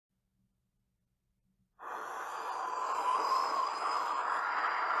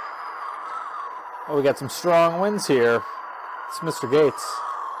Well, we got some strong winds here. It's Mr. Gates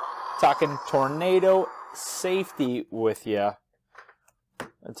talking tornado safety with you.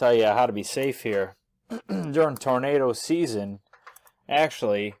 I'll tell you how to be safe here. During tornado season,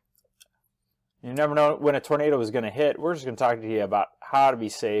 actually, you never know when a tornado is going to hit. We're just going to talk to you about how to be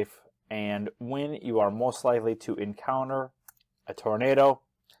safe and when you are most likely to encounter a tornado.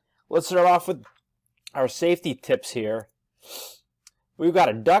 Let's start off with our safety tips here. We've got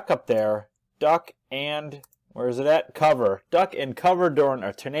a duck up there. Duck and, where is it at? Cover. Duck and cover during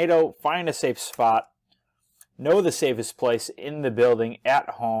a tornado. Find a safe spot. Know the safest place in the building, at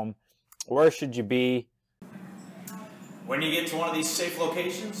home. Where should you be? When you get to one of these safe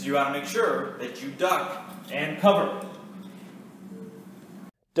locations, you want to make sure that you duck and cover.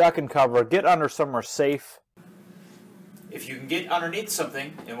 Duck and cover. Get under somewhere safe. If you can get underneath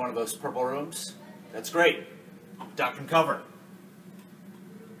something in one of those purple rooms, that's great. Duck and cover.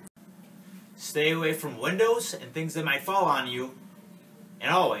 Stay away from windows and things that might fall on you.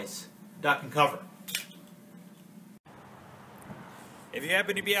 And always, duck and cover. If you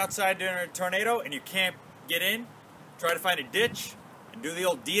happen to be outside during a tornado and you can't get in, try to find a ditch and do the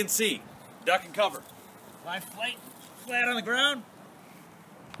old DNC. Duck and cover. Lie flat on the ground.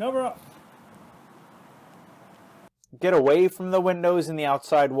 Cover up. Get away from the windows and the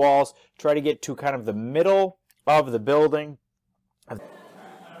outside walls. Try to get to kind of the middle of the building.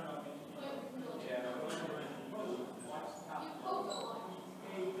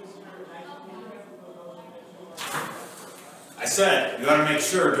 I said, you want to make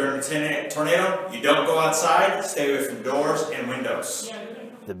sure during a tornado, you don't go outside, stay away from doors and windows.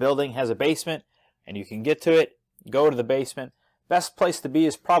 The building has a basement, and you can get to it, go to the basement. Best place to be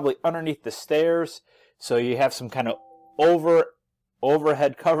is probably underneath the stairs, so you have some kind of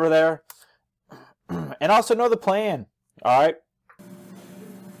overhead cover there. And also know the plan, all right?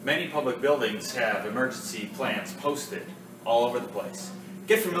 Many public buildings have emergency plans posted all over the place.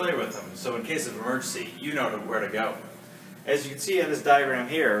 Get familiar with them, so in case of emergency, you know where to go. As you can see in this diagram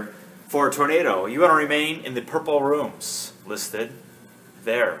here, for a tornado, you want to remain in the purple rooms listed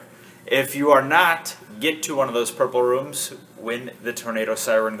there. If you are not, get to one of those purple rooms when the tornado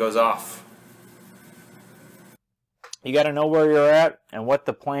siren goes off. You got to know where you're at and what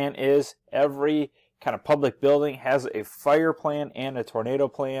the plan is. Every kind of public building has a fire plan and a tornado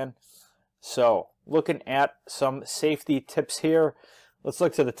plan. So, looking at some safety tips here. Let's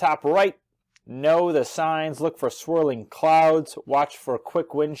look to the top right. Know the signs, look for swirling clouds, watch for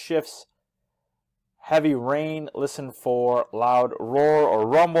quick wind shifts, heavy rain, listen for loud roar or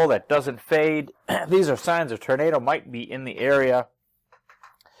rumble that doesn't fade. These are signs a tornado might be in the area.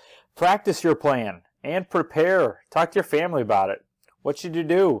 Practice your plan and prepare. Talk to your family about it. What should you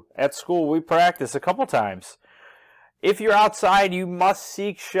do? At school, we practice a couple times. If you're outside, you must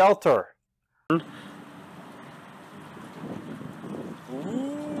seek shelter.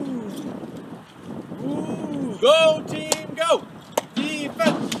 Go team, go!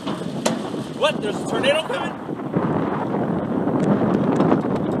 Defense! What? There's a tornado coming?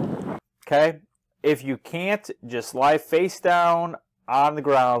 Okay. If you can't, just lie face down on the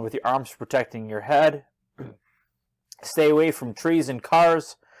ground with your arms protecting your head. Stay away from trees and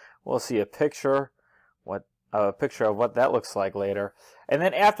cars. We'll see a picture of what that looks like later. And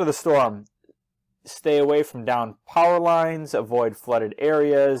then after the storm, stay away from downed power lines, avoid flooded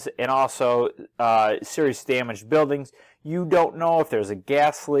areas, and also serious damaged buildings. You don't know if there's a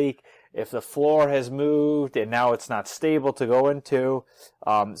gas leak, if the floor has moved and now it's not stable to go into.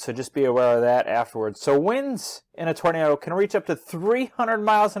 So just be aware of that afterwards. So winds in a tornado can reach up to 300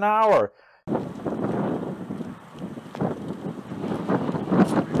 miles an hour.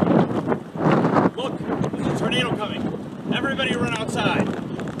 Look, there's a tornado coming. Everybody run outside.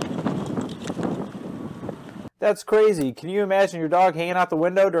 That's crazy. Can you imagine your dog hanging out the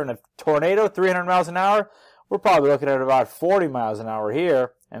window during a tornado, 300 miles an hour? We're probably looking at about 40 miles an hour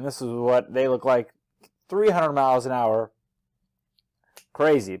here, and this is what they look like, 300 miles an hour.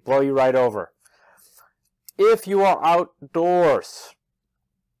 Crazy. Blow you right over. If you are outdoors,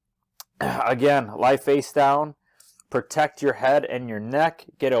 again, lie face down. Protect your head and your neck.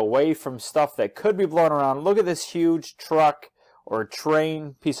 Get away from stuff that could be blown around. Look at this huge truck or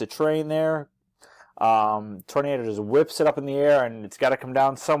train, piece of train there. Tornado just whips it up in the air and it's got to come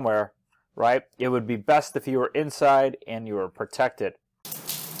down somewhere, right? It would be best if you were inside and you were protected.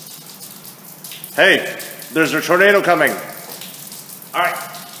 Hey, there's a tornado coming. All right,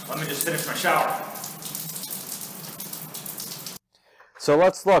 let me just finish my shower. So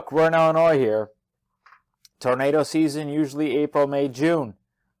let's look. We're in Illinois here. Tornado season, usually April, May, June.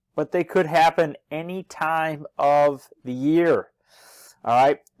 But they could happen any time of the year. All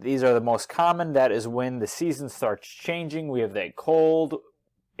right, these are the most common. That is when the season starts changing. We have that cold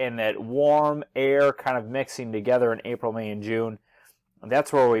and that warm air kind of mixing together in April, May, and June. And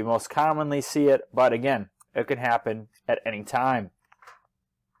that's where we most commonly see it. But again, it can happen at any time.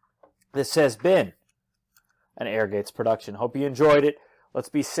 This has been an Airgates production. Hope you enjoyed it. Let's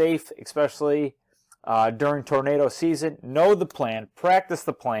be safe, especially during tornado season. Know the plan. Practice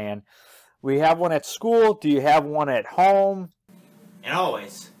the plan. We have one at school. Do you have one at home? And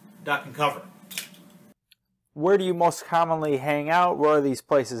always, duck and cover. Where do you most commonly hang out? Where are these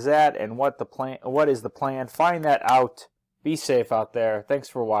places at? And what is the plan? Find that out. Be safe out there. Thanks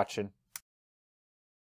for watching.